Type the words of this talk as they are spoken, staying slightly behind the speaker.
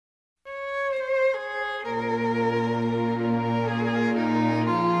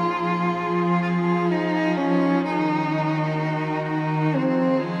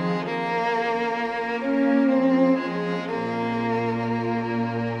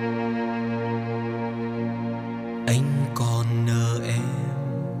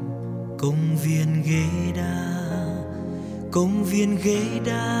công viên ghế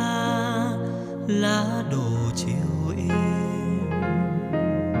đá lá đổ chiều êm.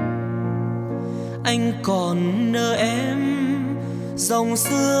 Anh còn nợ em dòng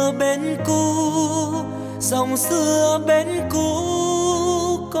xưa bên cũ, dòng xưa bên cũ,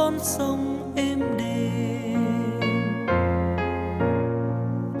 con sông êm đềm.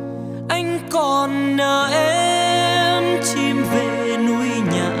 Anh còn nợ em chim về núi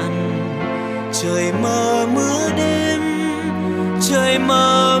nhạn, trời mờ mưa đêm, trời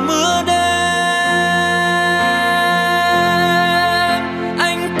mờ mưa đêm.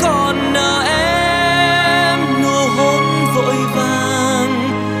 Anh còn nợ em nụ hôn vội vàng,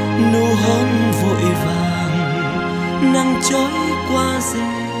 nụ hôn vội vàng, nắng chói qua rèm.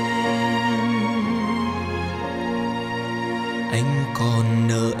 Anh còn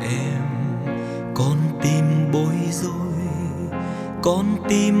nợ em con tim bối rối, con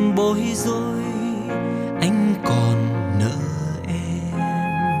tim bối rối. Anh còn nợ em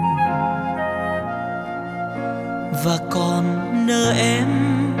và còn nợ em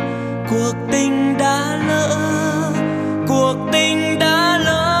cuộc tình đã lỡ, cuộc tình đã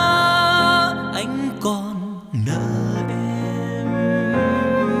lỡ. Anh còn nợ em.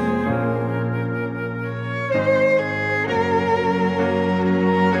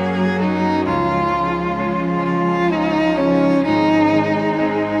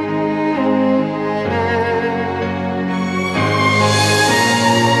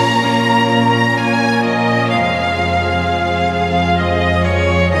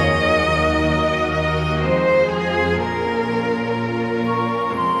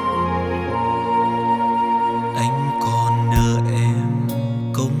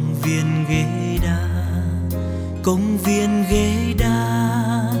 Công viên ghế đá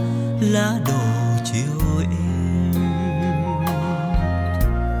lá đổ chiều êm.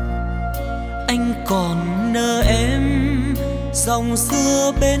 Anh còn nợ em dòng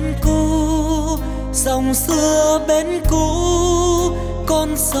xưa bên cũ, dòng xưa bên cũ, con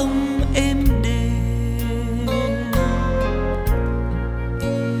sông êm đềm.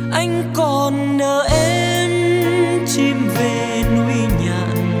 Anh còn nợ em chim về núi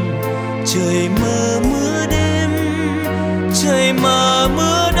nhạn, trời mờ mưa đêm, trời mờ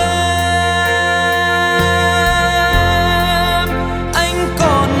mưa đêm. Anh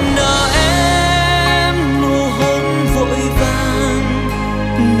còn nợ em nụ hôn vội vàng,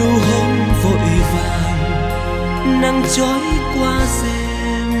 nụ hôn vội vàng, nắng chói qua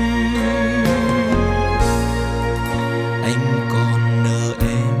rèm. Anh còn nợ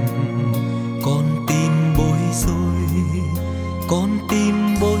em con tim bối rối, con tim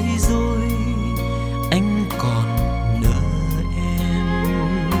bối rối. Anh còn nợ em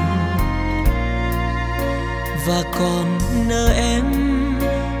và còn nợ em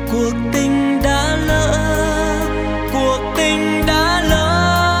cuộc tình đã